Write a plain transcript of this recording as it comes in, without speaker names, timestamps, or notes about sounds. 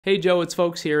Hey Joe, it's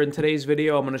Folks here. In today's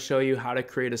video, I'm going to show you how to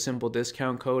create a simple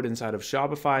discount code inside of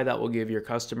Shopify that will give your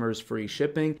customers free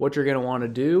shipping. What you're going to want to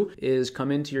do is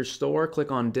come into your store,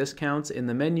 click on discounts in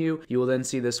the menu. You will then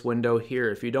see this window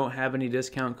here. If you don't have any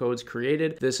discount codes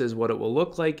created, this is what it will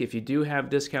look like. If you do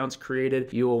have discounts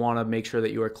created, you will want to make sure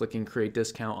that you are clicking create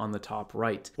discount on the top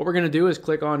right. What we're going to do is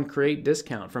click on create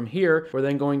discount. From here, we're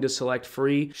then going to select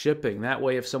free shipping. That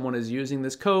way, if someone is using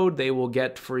this code, they will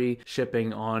get free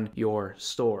shipping on your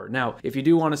store. Now, if you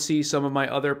do want to see some of my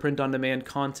other print-on-demand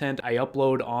content, I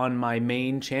upload on my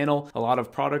main channel a lot of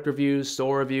product reviews,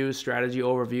 store reviews, strategy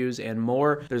overviews, and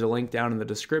more. There's a link down in the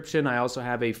description. I also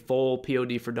have a full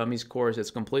POD for Dummies course.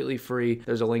 It's completely free.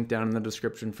 There's a link down in the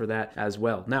description for that as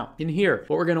well. Now, in here,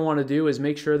 what we're going to want to do is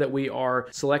make sure that we are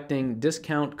selecting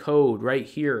discount code right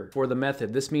here for the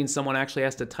method. This means someone actually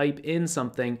has to type in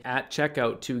something at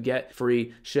checkout to get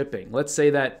free shipping. Let's say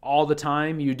that all the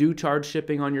time you do charge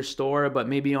shipping on your store, but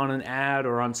maybe on an ad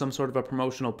or on some sort of a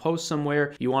promotional post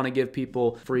somewhere, you want to give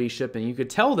people free shipping. You could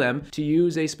tell them to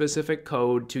use a specific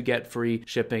code to get free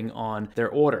shipping on their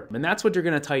order. And that's what you're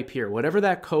going to type here. Whatever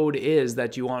that code is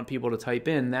that you want people to type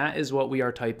in, that is what we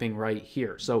are typing right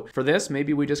here. So for this,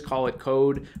 maybe we just call it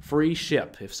code free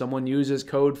ship. If someone uses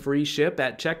code free ship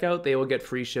at checkout, they will get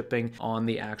free shipping on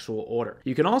the actual order.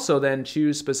 You can also then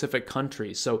choose specific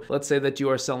countries. So let's say that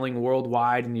you are selling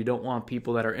worldwide and you don't want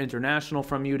people that are international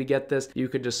from you to get this.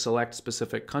 You could just select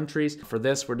specific countries. For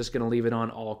this, we're just going to leave it on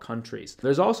all countries.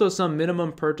 There's also some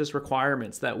minimum purchase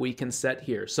requirements that we can set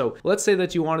here. So let's say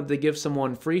that you wanted to give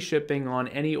someone free shipping on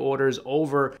any orders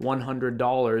over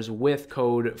 $100 with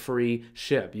code free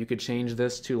ship. You could change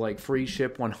this to like free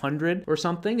ship 100 or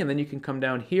something, and then you can come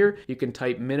down here, you can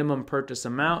type minimum purchase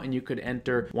amount, and you could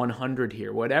enter 100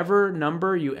 here. Whatever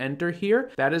number you enter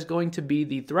here, that is going to be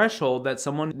the threshold that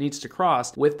someone needs to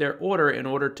cross with their order in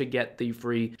order to get the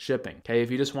free shipping. Okay,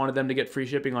 if you just wanted them to get free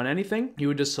shipping on anything, you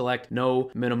would just select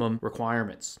no minimum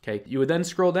requirements. Okay, you would then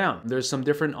scroll down. There's some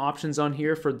different options on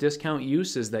here for discount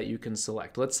uses that you can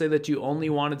select. Let's say that you only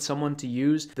wanted someone to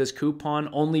use this coupon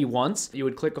only once. You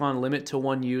would click on limit to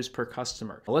one use per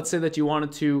customer. Let's say that you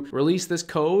wanted to release this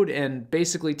code and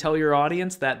basically tell your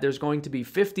audience that there's going to be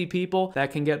 50 people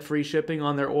that can get free shipping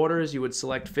on their orders. You would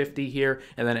select 50 here,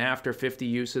 and then after 50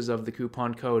 uses of the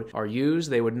coupon code are used,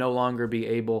 they would no longer be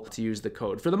able to use the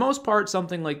code. For the most part,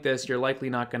 something like this, you're likely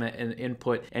not going to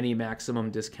input any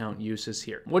maximum discount uses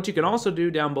here. What you can also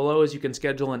do down below is you can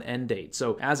schedule an end date.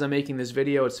 So as I'm making this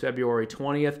video, it's February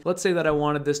 20th. Let's say that I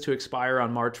wanted this to expire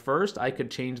on March 1st. I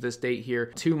could change this date here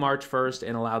to March 1st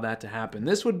and allow that to happen.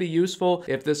 This would be useful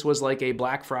if this was like a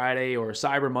Black Friday or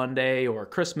Cyber Monday or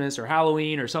Christmas or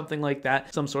Halloween or something like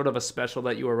that, some sort of a special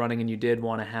that you were running and you did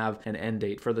want to have an end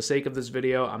date. For the sake of this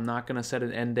video, I'm not going to set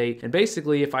an end date. And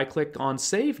basically, if I click on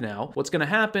save now, what's going to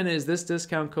happen is this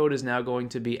discount code is now going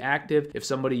to be active. If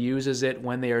somebody uses it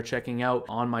when they are checking out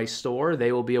on my store,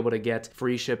 they will be able to get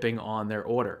free shipping on their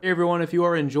order. Hey everyone, if you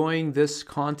are enjoying this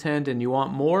content and you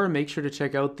want more, make sure to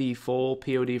check out the full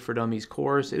POD for Dummies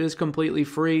course. It is completely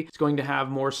free. It's going to have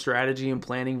more strategy and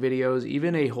planning videos,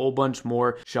 even a whole bunch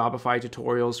more Shopify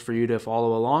tutorials for you to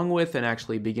follow along with and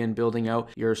actually begin building out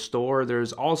your store.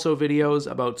 There's also videos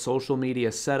about social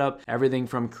media setup, everything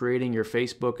from creating your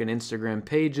Facebook and Instagram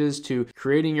pages to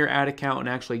creating your ad account and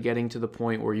actually getting to the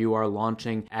point where you are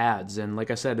launching ads. And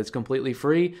like I said, it's completely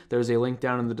free. There's a link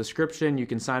down in the description. You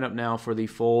can sign up now for the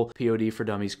full POD for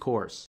Dummies course.